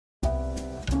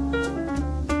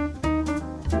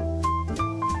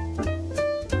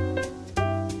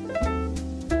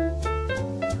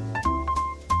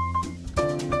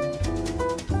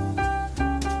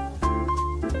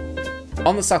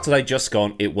On the Saturday just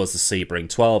gone, it was the Sebring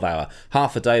 12-hour,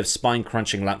 half a day of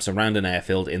spine-crunching laps around an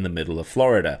airfield in the middle of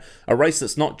Florida, a race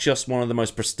that's not just one of the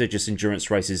most prestigious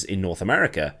endurance races in North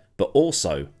America, but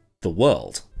also the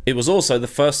world. It was also the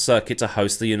first circuit to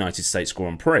host the United States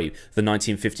Grand Prix, the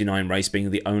 1959 race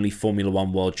being the only Formula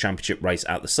One World Championship race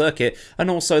at the circuit, and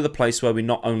also the place where we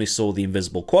not only saw the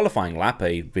invisible qualifying lap,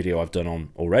 a video I've done on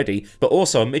already, but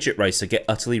also a midget racer get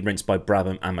utterly rinsed by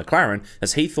Brabham and McLaren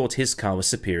as he thought his car was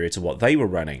superior to what they were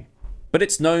running. But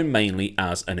it's known mainly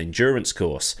as an endurance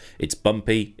course. It's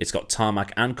bumpy, it's got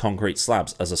tarmac and concrete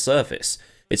slabs as a surface.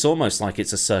 It's almost like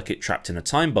it's a circuit trapped in a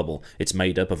time bubble. It's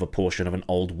made up of a portion of an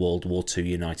old World War II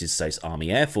United States Army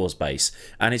Air Force base,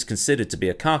 and is considered to be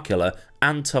a car killer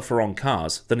and tougher on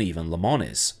cars than even Le Mans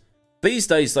is. These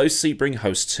days though, Sebring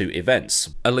hosts two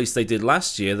events. At least they did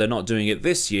last year. They're not doing it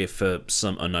this year for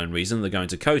some unknown reason. They're going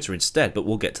to COTA instead, but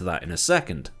we'll get to that in a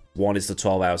second. One is the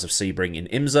 12 hours of Sebring in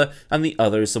IMSA, and the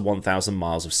other is the 1,000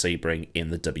 miles of Sebring in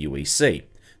the WEC.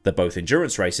 They're both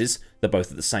endurance races, they're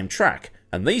both at the same track,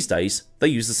 and these days, they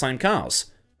use the same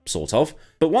cars. Sort of.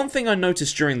 But one thing I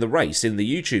noticed during the race in the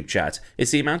YouTube chat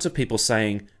is the amount of people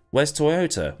saying, "Where's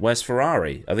Toyota? Where's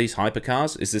Ferrari? Are these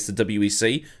hypercars? Is this the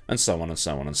WEC?" And so on and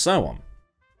so on and so on.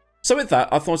 So with that,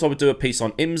 I thought I would do a piece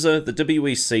on IMSA, the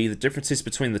WEC, the differences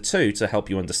between the two to help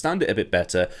you understand it a bit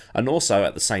better, and also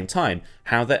at the same time,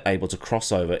 how they're able to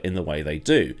cross over in the way they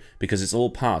do, because it's all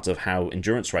part of how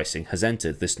endurance racing has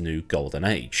entered this new golden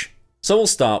age. So we'll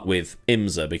start with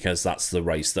IMSA, because that's the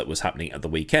race that was happening at the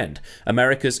weekend,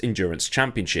 America's Endurance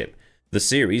Championship. The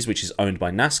series, which is owned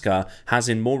by NASCAR, has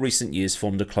in more recent years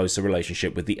formed a closer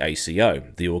relationship with the ACO,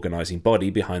 the organising body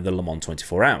behind the Le Mans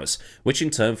 24 Hours, which in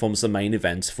turn forms the main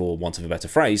event, for want of a better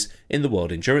phrase, in the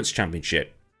World Endurance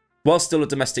Championship. While still a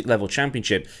domestic level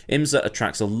championship, IMSA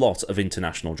attracts a lot of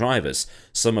international drivers,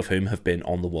 some of whom have been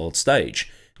on the world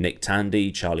stage. Nick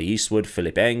Tandy, Charlie Eastwood,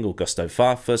 Philip Eng, Augusto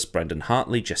Farfus, Brendan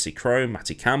Hartley, Jesse Crow,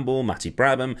 Matty Campbell, Matty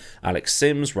Brabham, Alex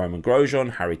Sims, Roman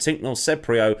Grosjean, Harry Tincknell, Seb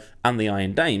Priaulx and the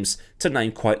Iron Dames, to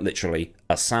name quite literally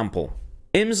a sample.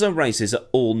 IMSA races at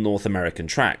all North American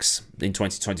tracks. In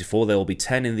 2024 there will be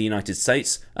 10 in the United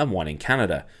States and 1 in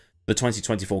Canada. The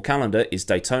 2024 calendar is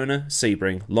Daytona,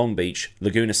 Sebring, Long Beach,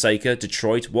 Laguna Seca,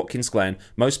 Detroit, Watkins Glen,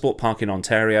 Mosport Park in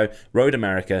Ontario, Road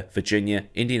America, Virginia,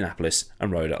 Indianapolis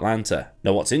and Road Atlanta.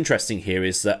 Now what's interesting here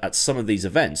is that at some of these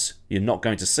events you're not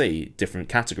going to see different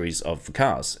categories of the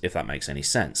cars, if that makes any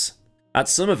sense. At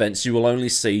some events you will only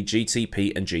see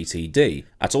GTP and GTD.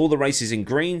 At all the races in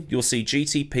green you'll see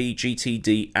GTP,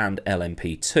 GTD and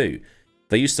LMP2.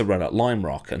 They used to run at Lime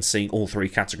Rock, and seeing all three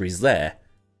categories there,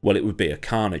 well, it would be a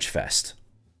carnage fest.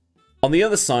 On the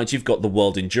other side, you've got the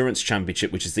World Endurance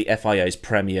Championship, which is the FIA's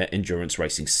premier endurance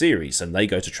racing series, and they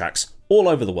go to tracks all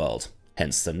over the world,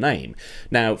 hence the name.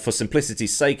 Now, for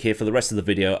simplicity's sake here, for the rest of the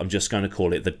video, I'm just going to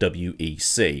call it the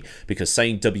WEC, because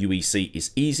saying WEC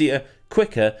is easier,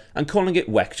 quicker, and calling it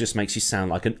WEC just makes you sound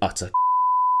like an utter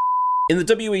In the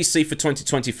WEC for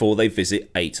 2024, they visit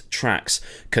 8 tracks.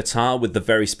 Qatar with the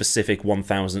very specific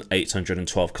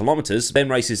 1,812 kilometers, then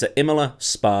races at Imola,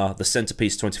 Spa, the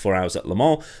centerpiece 24 hours at Le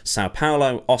Mans, Sao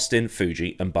Paulo, Austin,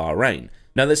 Fuji and Bahrain.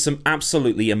 Now there's some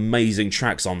absolutely amazing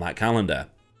tracks on that calendar.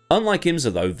 Unlike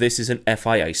IMSA though, this is an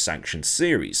FIA sanctioned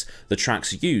series. The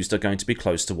tracks used are going to be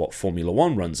close to what Formula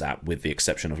One runs at, with the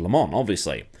exception of Le Mans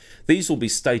obviously. These will be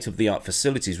state-of-the-art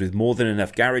facilities with more than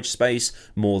enough garage space,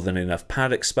 more than enough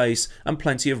paddock space, and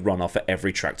plenty of runoff at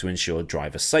every track to ensure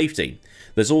driver safety.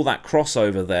 There's all that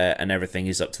crossover there, and everything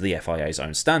is up to the FIA's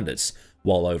own standards.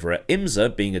 While over at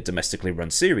IMSA, being a domestically run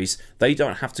series, they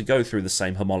don't have to go through the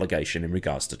same homologation in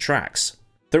regards to tracks.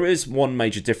 There is one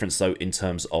major difference though in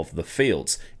terms of the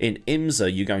fields. In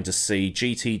IMSA you're going to see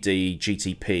GTD,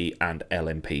 GTP and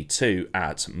LMP2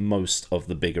 at most of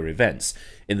the bigger events.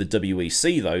 In the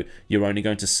WEC though, you're only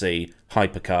going to see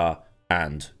Hypercar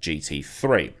and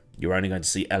GT3. You're only going to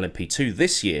see LMP2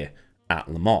 this year at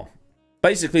Le Mans.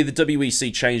 Basically, the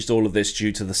WEC changed all of this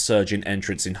due to the surge in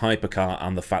entrants in Hypercar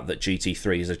and the fact that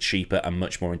GT3 is a cheaper and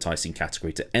much more enticing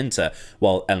category to enter,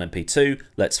 while LMP2,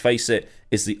 let's face it,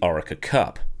 is the Orica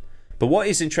Cup. But what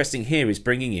is interesting here is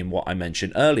bringing in what I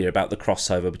mentioned earlier about the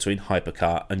crossover between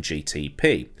Hypercar and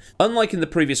GTP. Unlike in the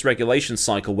previous regulation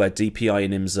cycle where DPI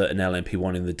in IMSA and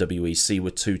LMP1 in the WEC were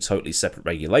two totally separate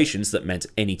regulations that meant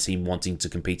any team wanting to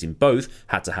compete in both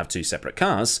had to have 2 separate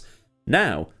cars,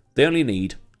 now they only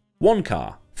need 1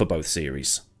 car for both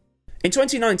series. In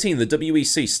 2019, the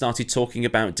WEC started talking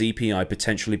about DPI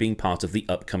potentially being part of the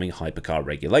upcoming Hypercar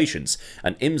regulations,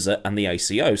 and IMSA and the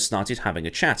ACO started having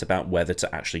a chat about whether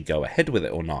to actually go ahead with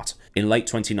it or not. In late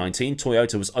 2019,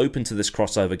 Toyota was open to this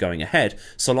crossover going ahead,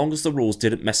 so long as the rules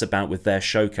didn't mess about with their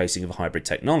showcasing of hybrid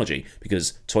technology,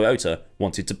 because Toyota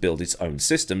wanted to build its own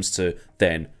systems to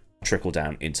then trickle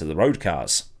down into the road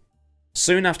cars.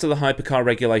 Soon after the Hypercar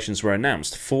regulations were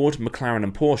announced, Ford, McLaren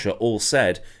and Porsche all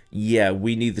said, yeah,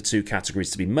 we need the two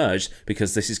categories to be merged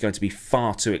because this is going to be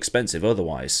far too expensive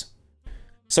otherwise.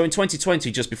 So in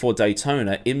 2020, just before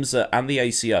Daytona, IMSA and the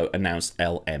ACO announced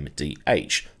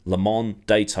LMDh, Le Mans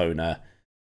Daytona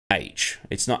H.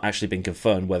 It's not actually been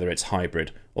confirmed whether it's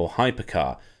hybrid or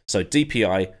hypercar. So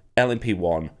DPI,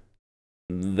 LMP1,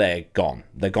 they're gone.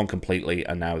 They're gone completely,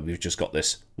 and now we've just got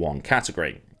this one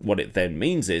category. What it then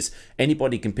means is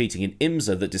anybody competing in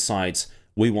IMSA that decides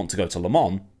we want to go to Le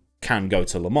Mans can go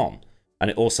to Le Mans.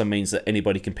 And it also means that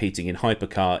anybody competing in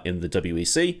hypercar in the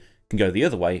WEC can go the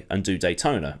other way and do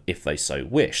Daytona if they so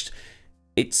wished.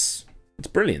 It's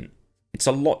brilliant. It's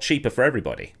a lot cheaper for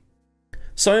everybody.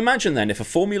 So imagine then if a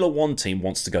Formula 1 team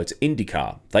wants to go to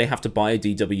IndyCar, they have to buy a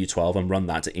DW12 and run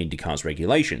that to IndyCar's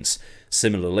regulations.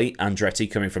 Similarly, Andretti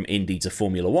coming from Indy to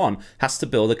Formula 1 has to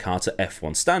build a car to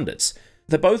F1 standards.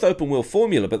 They're both open-wheel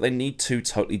formula, but they need two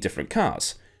totally different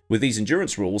cars. With these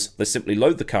endurance rules, they simply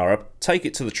load the car up, take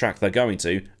it to the track they're going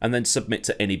to, and then submit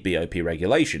to any BOP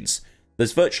regulations.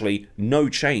 There's virtually no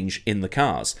change in the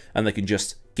cars, and they can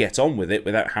just get on with it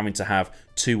without having to have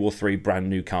 2 or 3 brand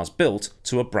new cars built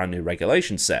to a brand new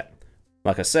regulation set.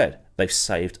 Like I said, they've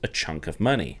saved a chunk of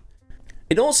money.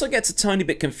 It also gets a tiny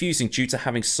bit confusing due to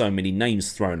having so many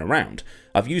names thrown around.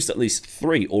 I've used at least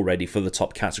 3 already for the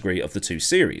top category of the 2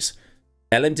 series.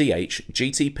 LMDh,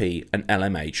 GTP and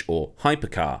LMH or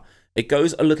Hypercar. It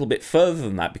goes a little bit further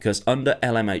than that because under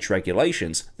LMH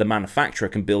regulations, the manufacturer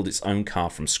can build its own car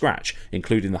from scratch,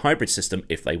 including the hybrid system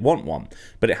if they want one.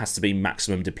 But it has to be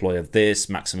maximum deploy of this,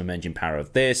 maximum engine power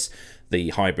of this, the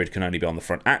hybrid can only be on the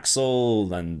front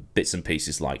axle, and bits and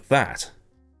pieces like that.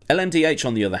 LMDh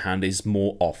on the other hand is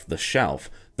more off the shelf.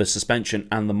 The suspension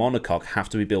and the monocoque have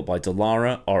to be built by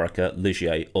Dallara, Orica,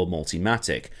 Ligier or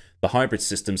Multimatic. The hybrid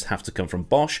systems have to come from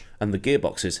Bosch and the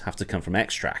gearboxes have to come from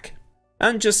X-Track.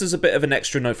 And just as a bit of an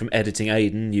extra note from Editing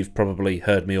Aiden, you've probably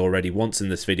heard me already once in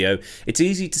this video, it's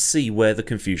easy to see where the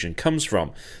confusion comes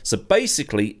from. So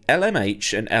basically,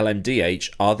 LMH and LMDh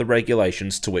are the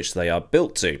regulations to which they are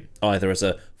built to, either as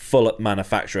a full-up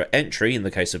manufacturer entry in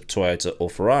the case of Toyota or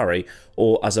Ferrari,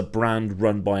 or as a brand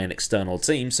run by an external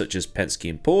team such as Penske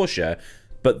and Porsche,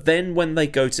 but then when they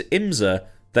go to IMSA,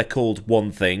 they're called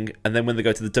one thing, and then when they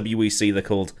go to the WEC, they're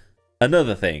called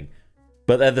another thing.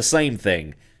 But they're the same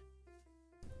thing.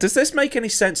 Does this make any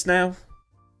sense now?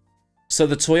 So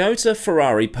the Toyota,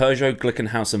 Ferrari, Peugeot,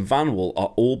 Glickenhaus and Van Wall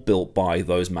are all built by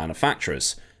those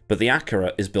manufacturers, but the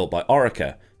Acura is built by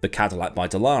Orica, the Cadillac by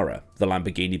Dallara, the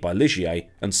Lamborghini by Ligier,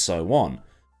 and so on.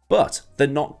 But they're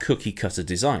not cookie-cutter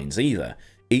designs either.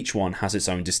 Each one has its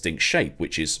own distinct shape,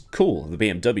 which is cool. The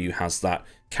BMW has that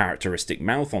characteristic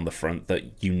mouth on the front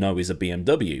that you know is a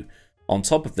BMW. On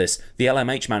top of this, the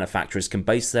LMH manufacturers can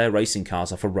base their racing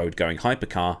cars off a road-going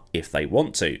hypercar if they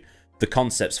want to. The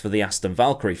concepts for the Aston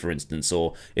Valkyrie, for instance,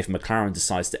 or if McLaren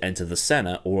decides to enter the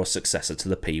Senna or a successor to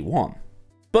the P1.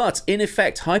 But in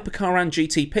effect, Hypercar and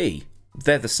GTP,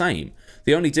 they're the same.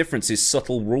 The only difference is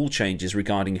subtle rule changes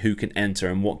regarding who can enter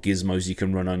and what gizmos you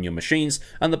can run on your machines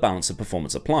and the balance of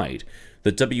performance applied.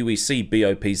 The WEC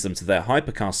BOPs them to their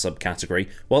Hypercar subcategory,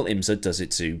 while IMSA does it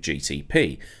to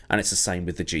GTP, and it's the same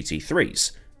with the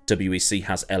GT3s. WEC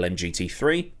has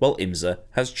LMGT3, while IMSA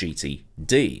has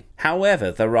GTD.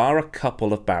 However, there are a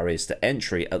couple of barriers to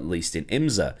entry, at least in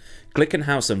IMSA.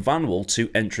 Glickenhaus and Van Wall,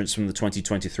 2 entrants from the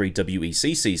 2023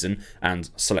 WEC season, and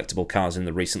selectable cars in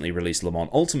the recently released Le Mans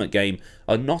Ultimate game,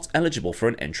 are not eligible for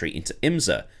an entry into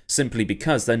IMSA, simply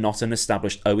because they're not an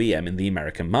established OEM in the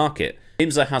American market.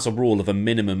 IMSA has a rule of a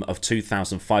minimum of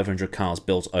 2,500 cars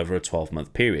built over a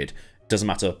 12-month period. Doesn't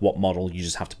matter what model, you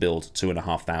just have to build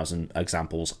 2,500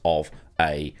 examples of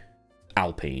a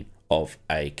Alpine, of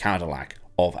a Cadillac,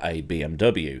 of a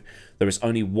BMW. There is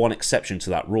only one exception to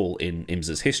that rule in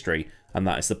IMSA's history, and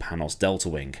that is the Panos Delta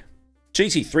Wing.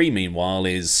 GT3, meanwhile,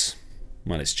 is,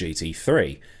 well, it's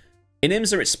GT3. In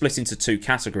IMSA it's split into 2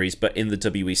 categories, but in the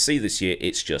WEC this year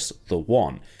it's just the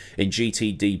one. In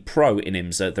GTD Pro in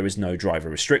IMSA there is no driver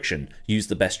restriction, use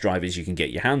the best drivers you can get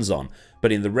your hands on,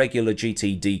 but in the regular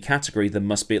GTD category there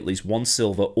must be at least 1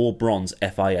 silver or bronze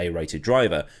FIA rated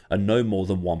driver, and no more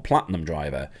than 1 platinum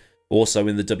driver. Also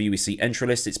in the WEC entry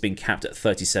list it's been capped at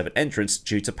 37 entrants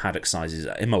due to paddock sizes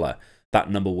at Imola. That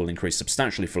number will increase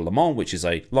substantially for Le Mans, which is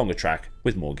a longer track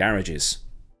with more garages.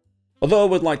 Although I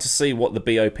would like to see what the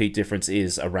BOP difference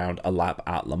is around a lap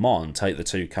at Le Mans. Take the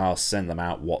two cars, send them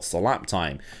out, what's the lap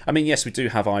time? I mean, yes, we do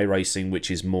have iRacing,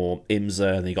 which is more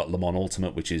IMSA, and then you got Le Mans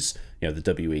Ultimate, which is, you know, the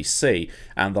WEC,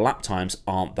 and the lap times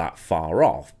aren't that far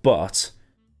off, but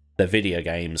they're video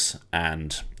games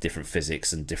and different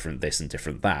physics and different this and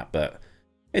different that, but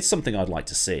it's something I'd like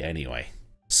to see anyway.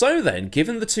 So then,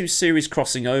 given the two series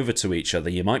crossing over to each other,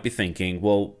 you might be thinking,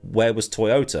 well, where was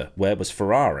Toyota? Where was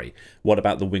Ferrari? What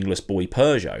about the wingless boy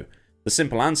Peugeot? The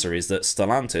simple answer is that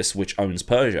Stellantis, which owns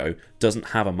Peugeot,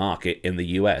 doesn't have a market in the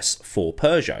US for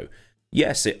Peugeot.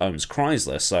 Yes, it owns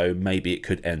Chrysler, so maybe it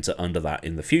could enter under that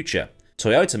in the future.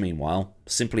 Toyota, meanwhile,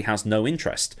 simply has no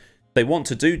interest. They want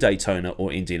to do Daytona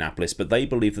or Indianapolis, but they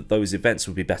believe that those events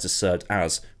would be better served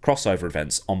as crossover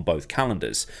events on both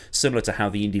calendars, similar to how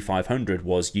the Indy 500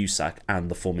 was USAC and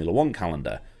the Formula 1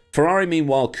 calendar. Ferrari,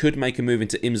 meanwhile, could make a move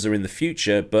into IMSA in the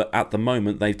future, but at the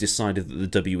moment they've decided that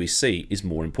the WEC is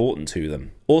more important to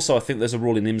them. Also, I think there's a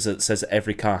rule in IMSA that says that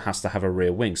every car has to have a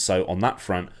rear wing, so on that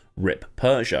front, rip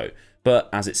Peugeot. But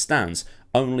as it stands,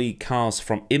 only cars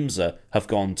from IMSA have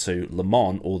gone to Le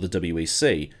Mans or the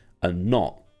WEC, and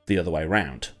not the other way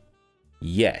around.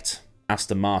 Yet,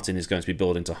 Aston Martin is going to be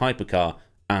building to Hypercar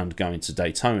and going to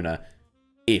Daytona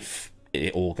if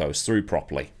it all goes through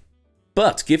properly.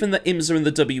 But given that IMSA and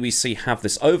the WEC have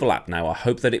this overlap now, I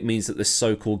hope that it means that this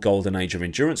so-called golden age of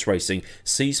endurance racing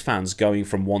sees fans going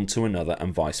from one to another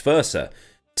and vice versa.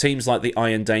 Teams like the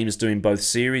Iron Dames doing both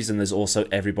series, and there's also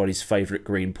everybody's favourite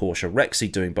green Porsche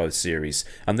Rexy doing both series,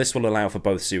 and this will allow for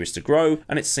both series to grow,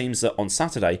 and it seems that on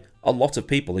Saturday, a lot of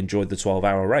people enjoyed the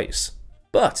 12-hour race.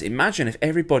 But imagine if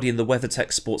everybody in the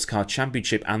WeatherTech Sports Car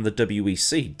Championship and the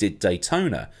WEC did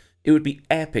Daytona. It would be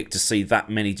epic to see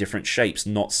that many different shapes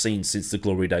not seen since the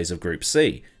glory days of Group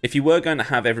C. If you were going to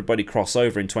have everybody cross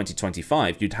over in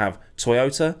 2025, you'd have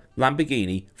Toyota,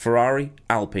 Lamborghini, Ferrari,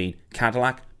 Alpine,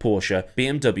 Cadillac, Porsche,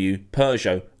 BMW,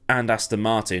 Peugeot, and Aston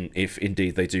Martin, if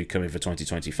indeed they do come in for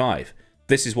 2025.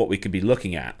 This is what we could be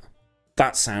looking at.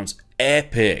 That sounds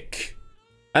epic.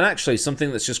 And actually,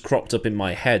 something that's just cropped up in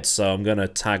my head, so I'm going to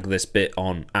tag this bit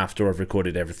on after I've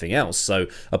recorded everything else, so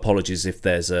apologies if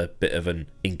there's a bit of an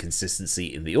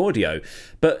inconsistency in the audio.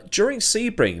 But during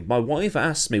Sebring, my wife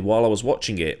asked me while I was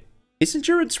watching it, is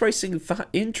endurance racing that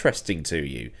interesting to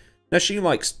you? Now, she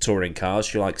likes touring cars,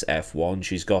 she likes F1,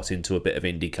 she's got into a bit of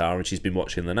IndyCar, and she's been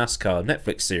watching the NASCAR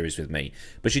Netflix series with me,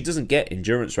 but she doesn't get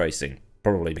endurance racing,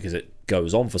 probably because it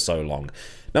goes on for so long.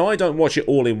 Now, I don't watch it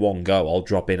all in one go, I'll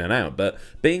drop in and out, but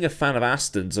being a fan of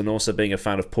Aston's and also being a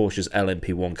fan of Porsche's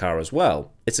LMP1 car as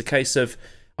well, it's a case of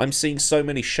I'm seeing so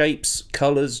many shapes,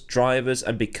 colours, drivers,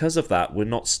 and because of that, we're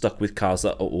not stuck with cars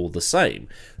that are all the same.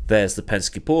 There's the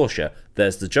Penske Porsche,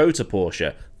 there's the Jota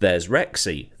Porsche, there's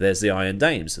Rexy, there's the Iron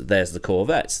Dames, there's the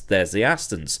Corvettes, there's the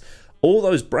Astons. All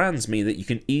those brands mean that you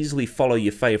can easily follow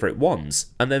your favourite ones,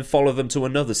 and then follow them to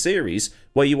another series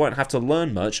where you won't have to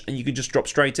learn much and you can just drop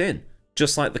straight in,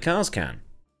 just like the cars can.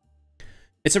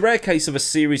 It's a rare case of a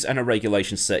series and a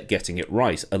regulation set getting it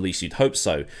right, at least you'd hope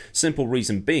so. Simple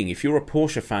reason being, if you're a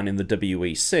Porsche fan in the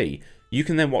WEC, you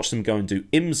can then watch them go and do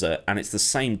IMSA, and it's the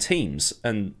same teams,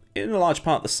 and in a large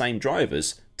part the same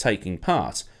drivers, taking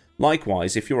part.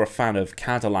 Likewise, if you're a fan of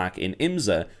Cadillac in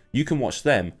IMSA, you can watch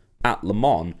them at Le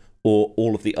Mans or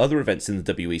all of the other events in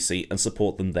the WEC and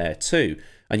support them there too.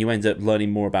 And you end up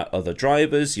learning more about other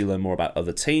drivers, you learn more about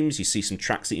other teams, you see some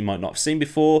tracks that you might not have seen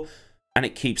before, and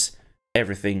it keeps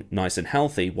everything nice and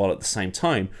healthy while at the same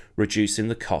time reducing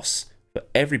the costs for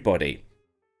everybody.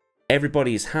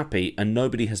 Everybody is happy and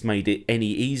nobody has made it any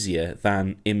easier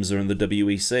than IMSA and the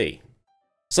WEC.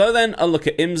 So then, a look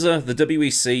at IMSA, the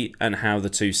WEC, and how the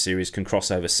two series can cross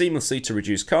over seamlessly to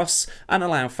reduce costs and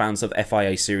allow fans of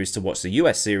FIA series to watch the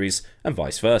US series and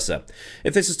vice versa.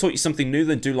 If this has taught you something new,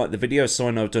 then do like the video so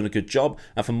I know I've done a good job,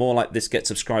 and for more like this, get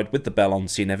subscribed with the bell on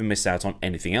so you never miss out on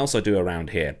anything else I do around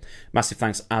here. Massive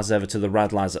thanks as ever to the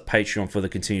rad lads at Patreon for the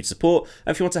continued support,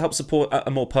 and if you want to help support at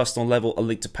a more personal level, a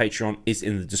link to Patreon is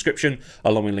in the description,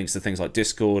 along with links to things like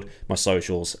Discord, my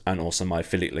socials, and also my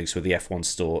affiliate links with the F1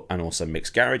 store and also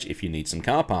Mixed Garage if you need some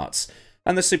car parts.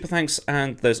 And there's super thanks,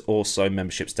 and there's also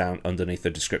memberships down underneath the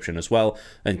description as well,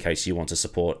 in case you want to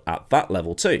support at that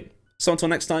level too. So until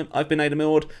next time, I've been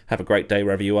Millward, have a great day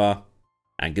wherever you are,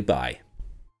 and goodbye.